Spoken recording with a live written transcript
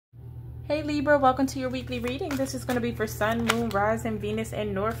Hey Libra, welcome to your weekly reading. This is going to be for Sun, Moon, Rising, Venus,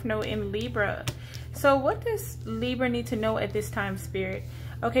 and North Node in Libra. So what does Libra need to know at this time, Spirit?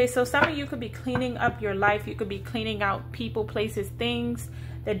 Okay, so some of you could be cleaning up your life. You could be cleaning out people, places, things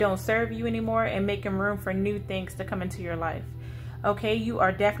that don't serve you anymore and making room for new things to come into your life. Okay, you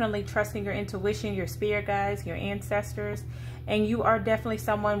are definitely trusting your intuition, your spirit guides, your ancestors, and you are definitely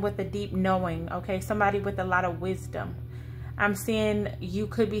someone with a deep knowing, okay? Somebody with a lot of wisdom. I'm seeing you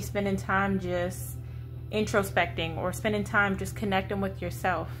could be spending time just introspecting or spending time just connecting with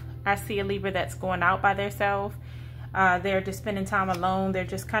yourself. I see a Libra that's going out by themselves. They're just spending time alone. They're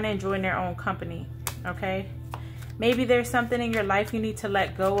just kind of enjoying their own company, okay? Maybe there's something in your life you need to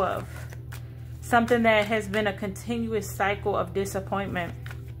let go of. Something that has been a continuous cycle of disappointment,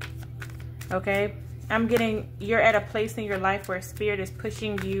 okay? I'm getting, you're at a place in your life where Spirit is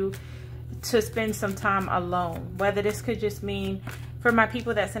pushing you to spend some time alone. Whether this could just mean, for my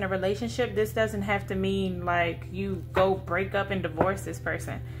people that's in a relationship, this doesn't have to mean like you go break up and divorce this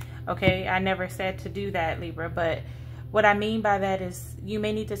person, okay? I never said to do that, Libra, but what I mean by that is you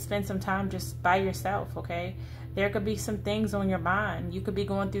may need to spend some time just by yourself, okay? There could be some things on your mind. You could be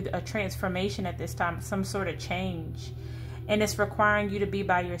going through a transformation at this time, some sort of change, and it's requiring you to be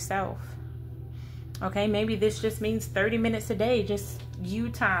by yourself. Okay, maybe this just means 30 minutes a day, just you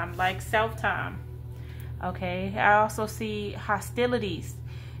time, like self time. Okay, I also see hostilities.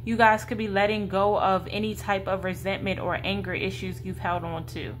 You guys could be letting go of any type of resentment or anger issues you've held on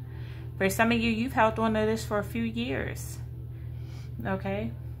to. For some of you, you've held on to this for a few years.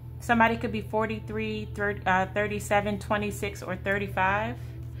 Okay, somebody could be 43, 37, 26, or 35.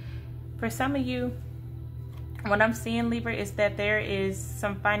 For some of you, what I'm seeing, Libra, is that there is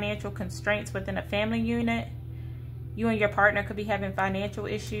some financial constraints within a family unit. You and your partner could be having financial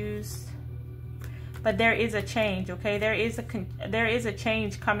issues. But there is a change, okay? There is a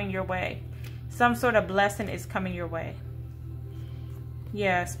change coming your way. Some sort of blessing is coming your way.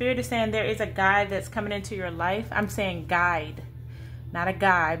 Yeah, Spirit is saying there is a guide that's coming into your life. I'm saying guide. Not a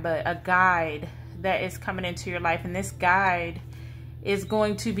guy, but a guide that is coming into your life. And this guide is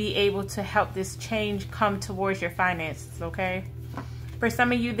going to be able to help this change come towards your finances, okay? For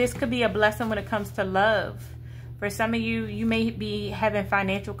some of you, this could be a blessing when it comes to love. For some of you, you may be having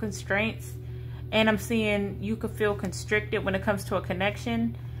financial constraints, and I'm seeing you could feel constricted when it comes to a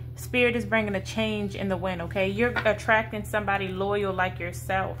connection. Spirit is bringing a change in the wind, okay? You're attracting somebody loyal like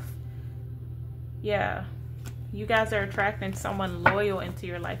yourself. Yeah, you guys are attracting someone loyal into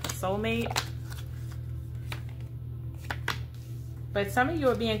your life, a soulmate. But some of you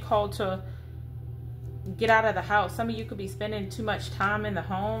are being called to get out of the house. Some of you could be spending too much time in the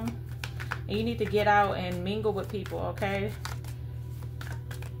home, and you need to get out and mingle with people, okay?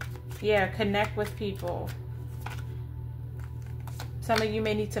 Yeah, connect with people. Some of you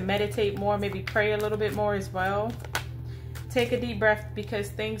may need to meditate more, maybe pray a little bit more as well. Take a deep breath, because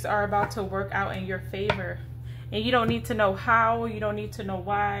things are about to work out in your favor. And you don't need to know how, you don't need to know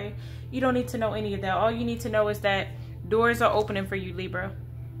why, you don't need to know any of that. All you need to know is that doors are opening for you, Libra.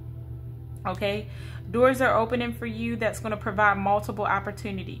 Okay? Doors are opening for you that's going to provide multiple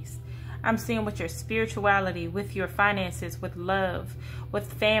opportunities. I'm seeing with your spirituality, with your finances, with love,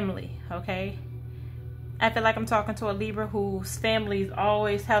 with family, okay? I feel like I'm talking to a Libra whose families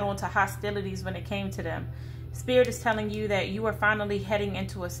always held on to hostilities when it came to them. Spirit is telling you that you are finally heading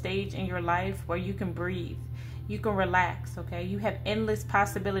into a stage in your life where you can breathe. You can relax, okay? You have endless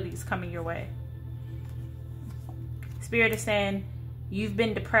possibilities coming your way. Spirit is saying you've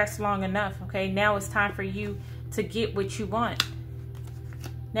been depressed long enough, okay? Now it's time for you to get what you want.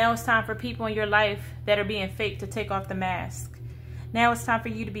 Now it's time for people in your life that are being fake to take off the mask. Now it's time for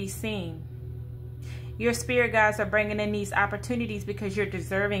you to be seen. Your spirit guides are bringing in these opportunities because you're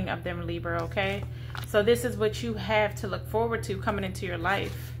deserving of them, Libra, okay? So this is what you have to look forward to coming into your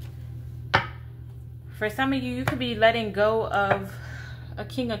life. For some of you, you could be letting go of a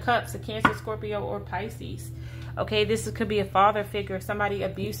King of Cups, a Cancer, Scorpio, or Pisces. Okay, this could be a father figure, somebody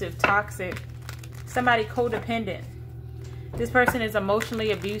abusive, toxic, somebody codependent. This person is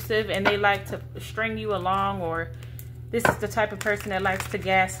emotionally abusive and they like to string you along, or this is the type of person that likes to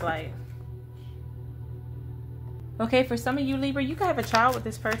gaslight. Okay, for some of you, Libra, you can have a child with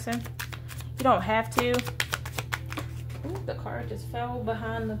this person. You don't have to. Ooh, the card just fell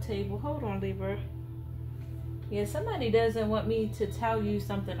behind the table. Hold on, Libra. Yeah, somebody doesn't want me to tell you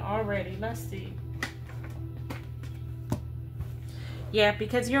something already. Let's see. Yeah,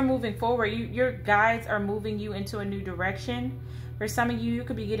 because you're moving forward. Your guides are moving you into a new direction. For some of you, you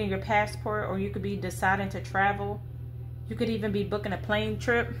could be getting your passport, or you could be deciding to travel. You could even be booking a plane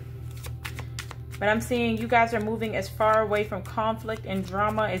trip. But I'm seeing you guys are moving as far away from conflict and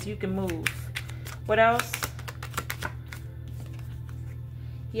drama as you can move. What else?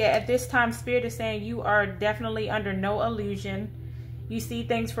 Yeah, at this time, Spirit is saying you are definitely under no illusion. You see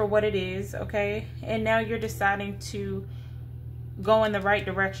things for what it is, okay? And now you're deciding to go in the right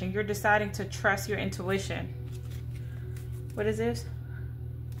direction. You're deciding to trust your intuition. What is this?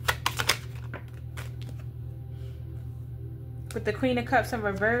 With the Queen of Cups in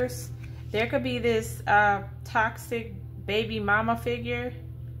reverse, there could be this toxic baby mama figure,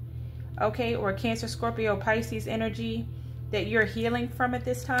 okay, or Cancer, Scorpio, Pisces energy that you're healing from at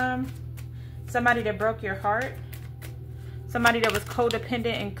this time. Somebody that broke your heart. Somebody that was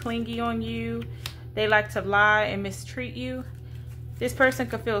codependent and clingy on you. They like to lie and mistreat you. This person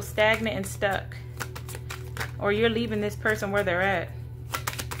could feel stagnant and stuck. Or you're leaving this person where they're at.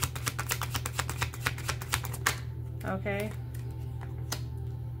 Okay.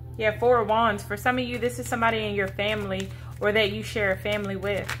 Yeah, Four of Wands. For some of you, this is somebody in your family or that you share a family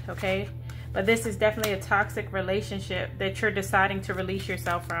with, okay? But this is definitely a toxic relationship that you're deciding to release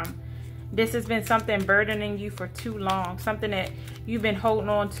yourself from. This has been something burdening you for too long. Something that you've been holding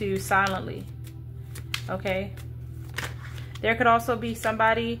on to silently, okay? There could also be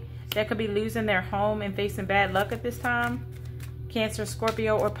somebody that could be losing their home and facing bad luck at this time. Cancer,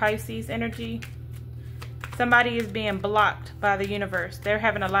 Scorpio, or Pisces energy. Somebody is being blocked by the universe. They're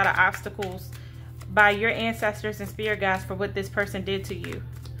having a lot of obstacles by your ancestors and spirit guides for what this person did to you.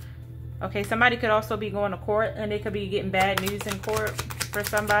 Okay, somebody could also be going to court and they could be getting bad news in court for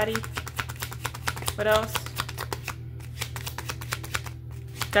somebody. What else?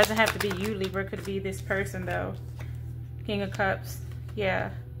 Doesn't have to be you, Libra. Could be this person though. King of Cups. Yeah.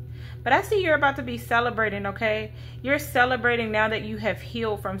 But I see you're about to be celebrating, okay? You're celebrating now that you have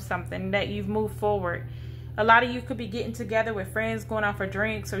healed from something, that you've moved forward. A lot of you could be getting together with friends, going out for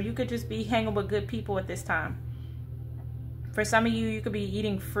drinks, or you could just be hanging with good people at this time. For some of you, you could be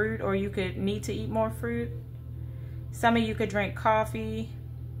eating fruit, or you could need to eat more fruit. Some of you could drink coffee.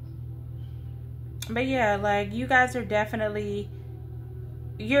 But yeah, like you guys are definitely,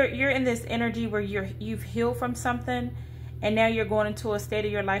 you're in this energy where you've healed from something, and now you're going into a state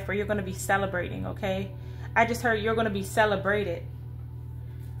of your life where you're going to be celebrating, okay? I just heard you're going to be celebrated.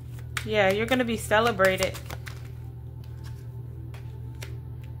 Yeah, you're going to be celebrated.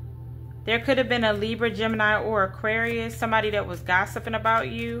 There could have been a Libra, Gemini, or Aquarius. Somebody that was gossiping about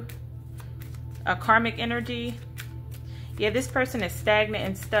you. A karmic energy. Yeah, this person is stagnant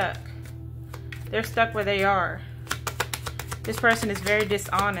and stuck. They're stuck where they are. This person is very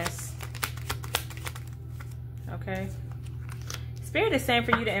dishonest. Okay. Spirit is saying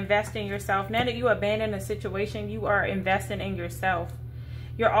for you to invest in yourself. Now that you abandon a situation, you are investing in yourself.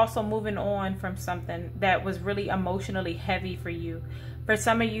 You're also moving on from something that was really emotionally heavy for you. For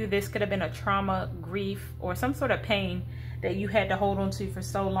some of you, this could have been a trauma, grief, or some sort of pain that you had to hold on to for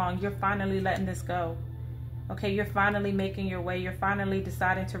so long. You're finally letting this go. Okay, you're finally making your way. You're finally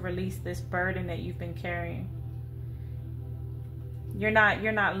deciding to release this burden that you've been carrying. You're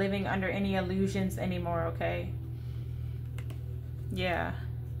not living under any illusions anymore, okay? Yeah.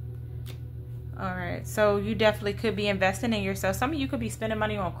 All right, so you definitely could be investing in yourself. Some of you could be spending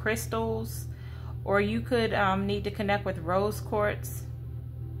money on crystals, or you could need to connect with rose quartz.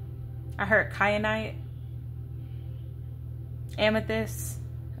 I heard kyanite, amethyst.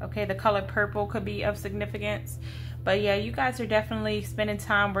 Okay, the color purple could be of significance. But yeah, you guys are definitely spending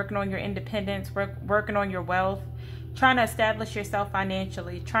time working on your independence, working on your wealth, trying to establish yourself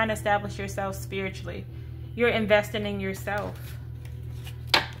financially, trying to establish yourself spiritually. You're investing in yourself.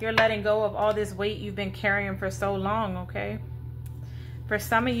 You're letting go of all this weight you've been carrying for so long, okay? For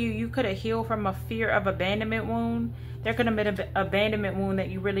some of you, you could have healed from a fear of abandonment wound. There could have been an abandonment wound that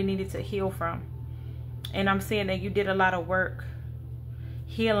you really needed to heal from. And I'm seeing that you did a lot of work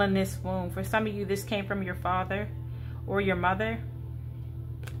healing this wound. For some of you, this came from your father or your mother.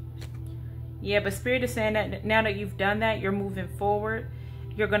 Yeah, but Spirit is saying that now that you've done that, you're moving forward.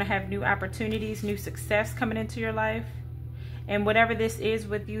 You're going to have new opportunities, new success coming into your life. And whatever this is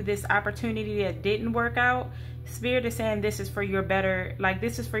with you, this opportunity that didn't work out, Spirit is saying this is for your better, like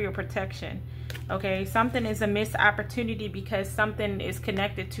this is for your protection. Okay, something is a missed opportunity because something is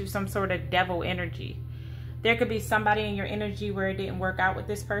connected to some sort of devil energy. There could be somebody in your energy where it didn't work out with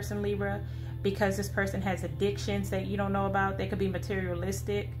this person, Libra, because this person has addictions that you don't know about. They could be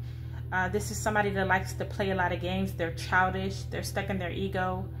materialistic. This is somebody that likes to play a lot of games. They're childish. They're stuck in their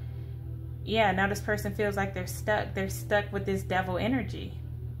ego. Yeah, now this person feels like they're stuck. They're stuck with this devil energy.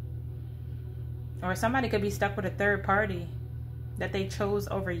 Or somebody could be stuck with a third party that they chose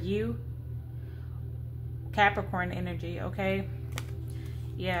over you. Capricorn energy, okay?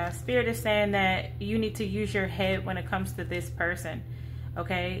 Yeah, Spirit is saying that you need to use your head when it comes to this person.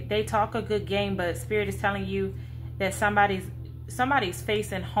 Okay, they talk a good game, but Spirit is telling you that somebody's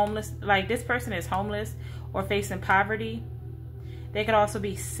facing homeless, like this person is homeless or facing poverty. They could also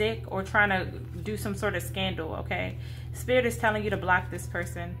be sick or trying to do some sort of scandal. Okay, Spirit is telling you to block this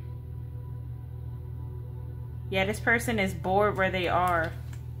person. Yeah, this person is bored where they are,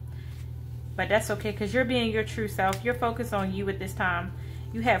 but that's okay, because you're being your true self. You're focused on you at this time.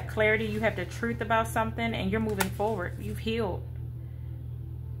 You have clarity, you have the truth about something, and you're moving forward. You've healed.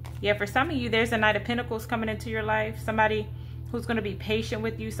 Yeah, for some of you, there's a Knight of Pentacles coming into your life. Somebody who's going to be patient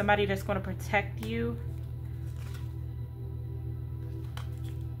with you. Somebody that's going to protect you.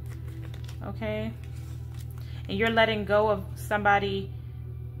 Okay. And you're letting go of somebody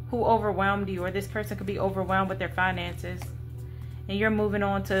who overwhelmed you, or this person could be overwhelmed with their finances. And you're moving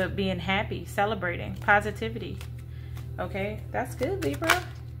on to being happy, celebrating, positivity. Okay, that's good, Libra.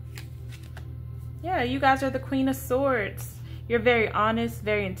 Yeah, you guys are the Queen of Swords. You're very honest,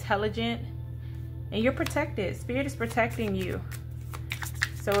 very intelligent, and you're protected. Spirit is protecting you.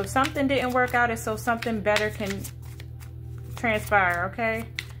 So if something didn't work out, it's so something better can transpire, okay?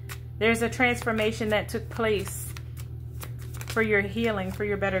 There's a transformation that took place for your healing, for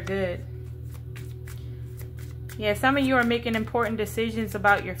your better good. Yeah, some of you are making important decisions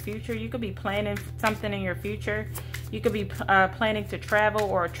about your future. You could be planning something in your future. You could be planning to travel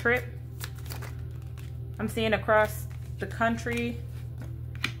or a trip. I'm seeing across the country.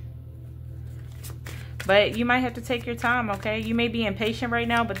 But you might have to take your time, okay? You may be impatient right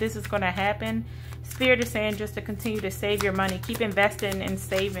now, but this is going to happen. Spirit is saying just to continue to save your money. Keep investing and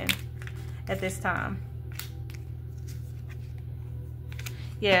saving at this time.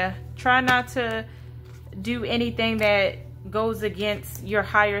 Yeah, try not to do anything that goes against your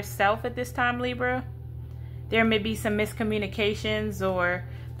higher self at this time, Libra. There may be some miscommunications or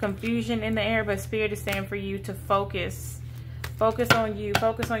confusion in the air, but Spirit is saying for you to focus on you,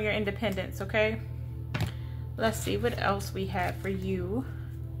 focus on your independence. Okay, let's see what else we have for you.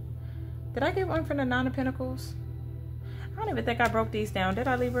 Did I get one from the Nine of Pentacles? I don't even think I broke these down, did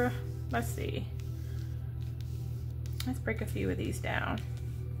I, Libra? Let's see, let's break a few of these down.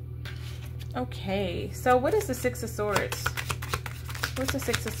 Okay, so what is the Six of Swords? What's the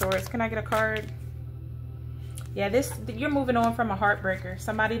Six of Swords? Can I get a card? Yeah, you're moving on from a heartbreaker.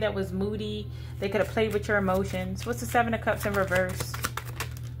 Somebody that was moody. They could have played with your emotions. What's the Seven of Cups in reverse?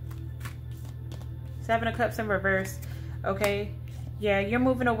 Seven of Cups in reverse. Okay. Yeah, you're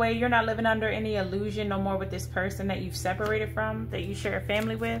moving away. You're not living under any illusion no more with this person that you've separated from, that you share a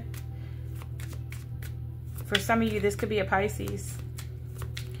family with. For some of you, this could be a Pisces.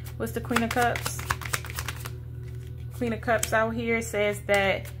 What's the Queen of Cups? Queen of Cups out here says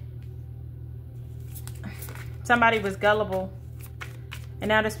that somebody was gullible, and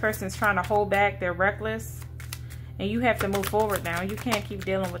now this person's trying to hold back. They're reckless, and you have to move forward now. You can't keep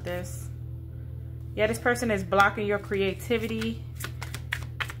dealing with this. Yeah, this person is blocking your creativity,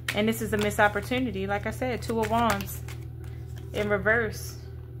 and this is a missed opportunity. Like I said, Two of Wands in reverse.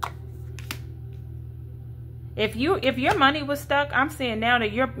 If your money was stuck, I'm seeing now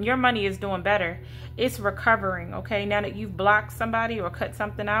that your money is doing better. It's recovering, okay? Now that you've blocked somebody or cut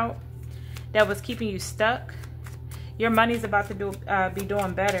something out that was keeping you stuck, your money's about to be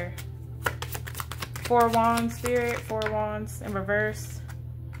doing better. Four of Wands, Spirit, Four of Wands in reverse.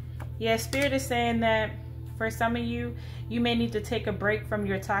 Yeah, Spirit is saying that for some of you, you may need to take a break from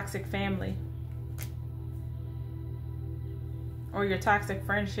your toxic family or your toxic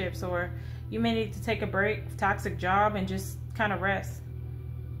friendships, or you may need to take a break, toxic job, and just kind of rest,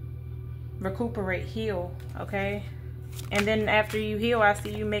 recuperate, heal, okay? And then after you heal, I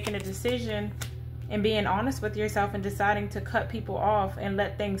see you making a decision and being honest with yourself and deciding to cut people off and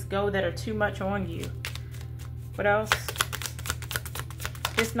let things go that are too much on you. What else?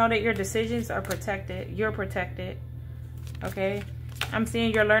 Just know that your decisions are protected. You're protected, okay? I'm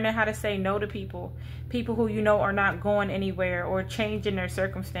seeing you're learning how to say no to people. People who you know are not going anywhere or changing their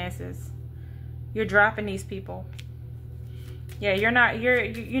circumstances. You're dropping these people. Yeah, you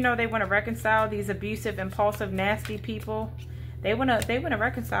know they want to reconcile, these abusive, impulsive, nasty people. They want to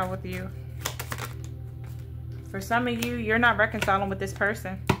reconcile with you. For some of you, you're not reconciling with this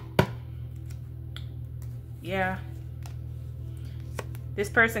person. Yeah. This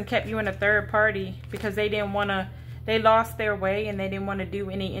person kept you in a third party because they lost their way and they didn't want to do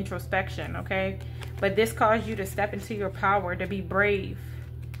any introspection, okay? But this caused you to step into your power, to be brave.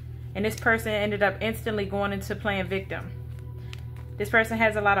 And this person ended up instantly going into playing victim. This person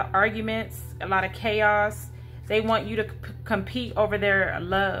has a lot of arguments, a lot of chaos. They want you to compete over their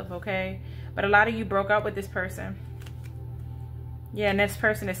love, okay? But a lot of you broke up with this person. Yeah, and this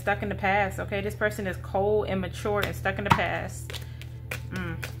person is stuck in the past, okay? This person is cold, immature, and stuck in the past.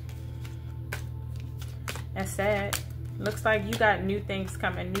 That's sad. Looks like you got new things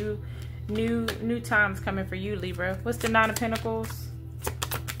coming, new times coming for you, Libra. What's the Nine of Pentacles?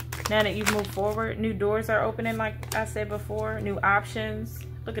 Now that you've moved forward, new doors are opening, like I said before, new options.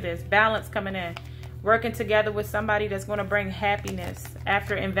 Look at this, balance coming in. Working together with somebody that's going to bring happiness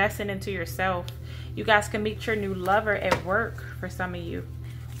after investing into yourself. You guys can meet your new lover at work for some of you.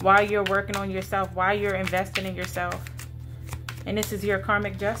 While you're working on yourself, while you're investing in yourself. And this is your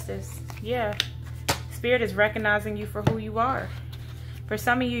karmic justice. Yeah. Spirit is recognizing you for who you are. For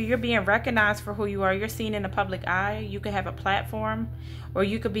some of you, you're being recognized for who you are. You're seen in the public eye. You could have a platform, or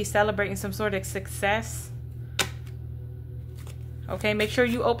you could be celebrating some sort of success. Okay, make sure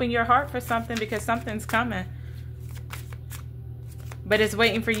you open your heart for something, because something's coming. But it's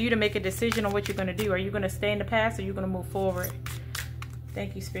waiting for you to make a decision on what you're going to do. Are you going to stay in the past, or are you going to move forward?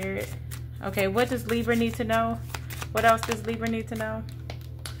 Thank you, Spirit. Okay, what does Libra need to know? What else does Libra need to know?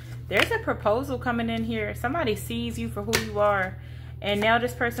 There's a proposal coming in here. Somebody sees you for who you are, and now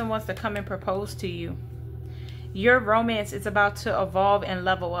this person wants to come and propose to you. Your romance is about to evolve and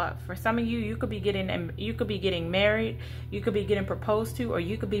level up. For some of you, you could be getting married, you could be getting proposed to, or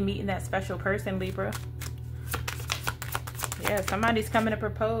you could be meeting that special person, Libra. Yeah, somebody's coming to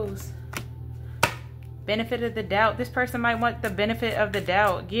propose. Benefit of the doubt. This person might want the benefit of the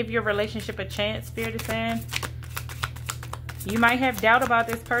doubt. Give your relationship a chance, Spirit is saying. You might have doubt about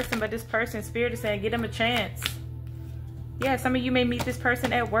this person, but this person, Spirit is saying, give them a chance. Yeah, some of you may meet this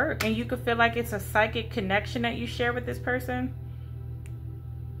person at work, and you could feel like it's a psychic connection that you share with this person.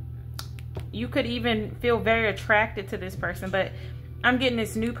 You could even feel very attracted to this person, but I'm getting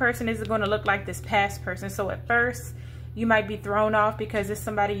this new person isn't going to look like this past person. So at first, you might be thrown off because it's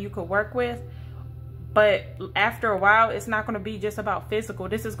somebody you could work with. But after a while, it's not going to be just about physical.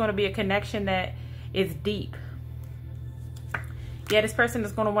 This is going to be a connection that is deep. Yeah, this person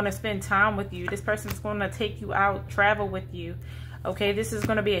is going to want to spend time with you. This person is going to take you out, travel with you. Okay, this is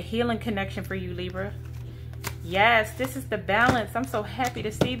going to be a healing connection for you, Libra. Yes, this is the balance. I'm so happy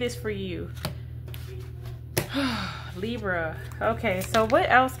to see this for you. Libra. Okay, so what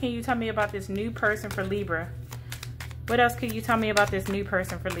else can you tell me about this new person for Libra? What else can you tell me about this new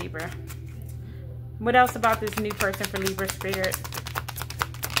person for Libra? What else about this new person for Libra, Spirit?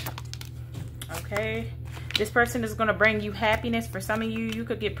 Okay. This person is going to bring you happiness. For some of you, you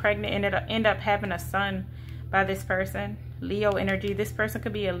could get pregnant and end up having a son by this person. Leo energy. This person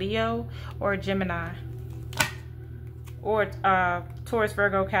could be a Leo or a Gemini. Or Taurus,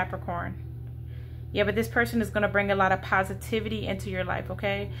 Virgo, Capricorn. Yeah, but this person is going to bring a lot of positivity into your life,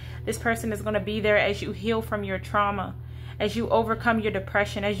 okay? This person is going to be there as you heal from your trauma, as you overcome your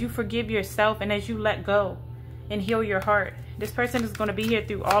depression, as you forgive yourself, and as you let go and heal your heart. This person is going to be here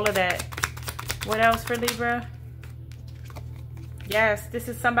through all of that. What else for Libra? Yes, this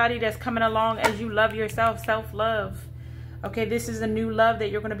is somebody that's coming along as you love yourself, self-love. Okay, this is a new love that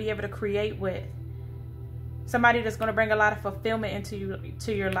you're going to be able to create with. Somebody that's going to bring a lot of fulfillment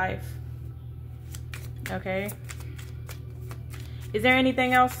into your life. Okay. Is there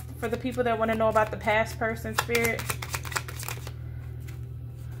anything else for the people that want to know about the past person, Spirit?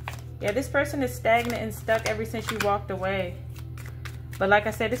 Yeah, this person is stagnant and stuck ever since you walked away. But like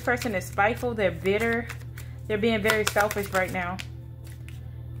I said, this person is spiteful. They're bitter. They're being very selfish right now.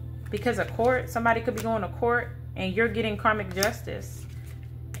 Because of court, somebody could be going to court and you're getting karmic justice.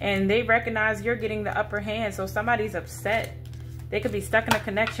 And they recognize you're getting the upper hand. So somebody's upset. They could be stuck in a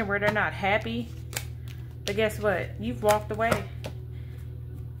connection where they're not happy. But guess what? You've walked away.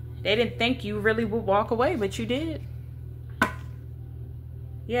 They didn't think you really would walk away, but you did.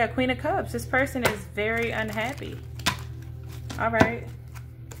 Yeah, Queen of Cups. This person is very unhappy. All right.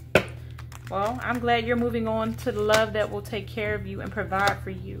 Well, I'm glad you're moving on to the love that will take care of you and provide for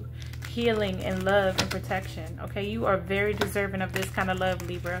you. Healing and love and protection. Okay, you are very deserving of this kind of love,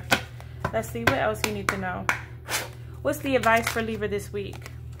 Libra. Let's see what else you need to know. What's the advice for Libra this week?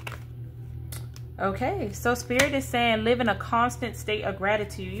 Okay, so Spirit is saying live in a constant state of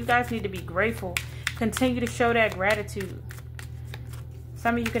gratitude. You guys need to be grateful. Continue to show that gratitude.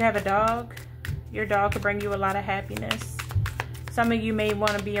 Some of you could have a dog. Your dog could bring you a lot of happiness. Some of you may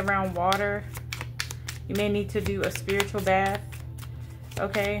want to be around water. You may need to do a spiritual bath.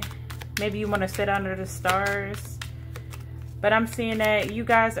 Okay, maybe you want to sit under the stars. But I'm seeing that you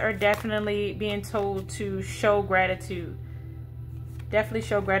guys are definitely being told to show gratitude. Definitely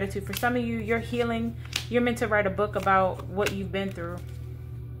show gratitude. For some of you, you're healing. You're meant to write a book about what you've been through.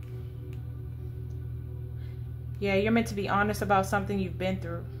 Yeah, you're meant to be honest about something you've been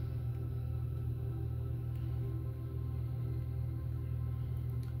through.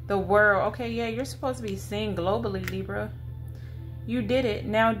 the world. Okay, yeah, you're supposed to be seen globally, Libra. You did it.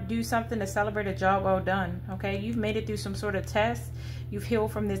 Now do something to celebrate a job well done. Okay, you've made it through some sort of test. You've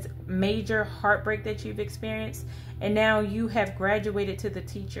healed from this major heartbreak that you've experienced, and now you have graduated to the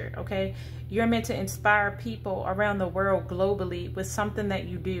teacher. Okay, you're meant to inspire people around the world globally with something that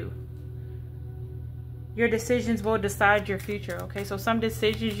you do. Your decisions will decide your future. Okay, so some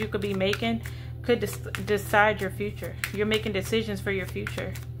decisions you could be making could decide your future. You're making decisions for your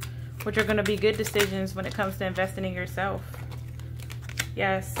future, which are going to be good decisions when it comes to investing in yourself.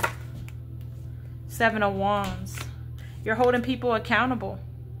 Yes. 7 of Wands. You're holding people accountable.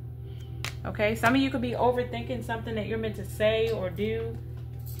 Okay, some of you could be overthinking something that you're meant to say or do,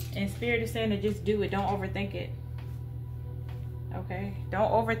 and Spirit is saying to just do it. Don't overthink it. Okay,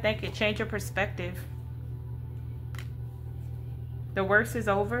 don't overthink it. Change your perspective. The worst is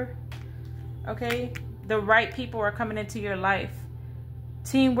over. Okay, the right people are coming into your life.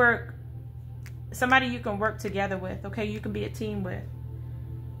 Teamwork. Somebody you can work together with. Okay, you can be a team with.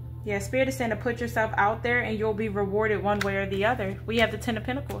 Yeah, Spirit is saying to put yourself out there and you'll be rewarded one way or the other. We have the 10 of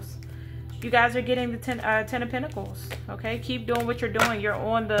Pentacles. You guys are getting the 10 of Pentacles. Okay, keep doing what you're doing. You're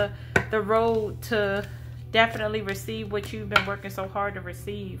on the road to definitely receive what you've been working so hard to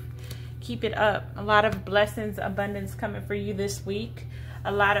receive. Keep it up. A lot of blessings, abundance coming for you this week.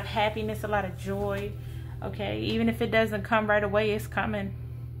 A lot of happiness, a lot of joy. Okay, even if it doesn't come right away, it's coming.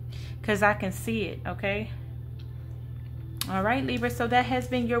 Because I can see it, okay? All right, Libra, so that has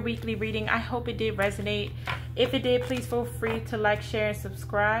been your weekly reading. I hope it did resonate. If it did, please feel free to like, share, and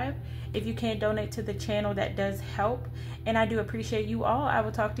subscribe. If you can donate to the channel, that does help. And I do appreciate you all. I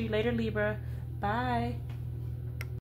will talk to you later, Libra. Bye.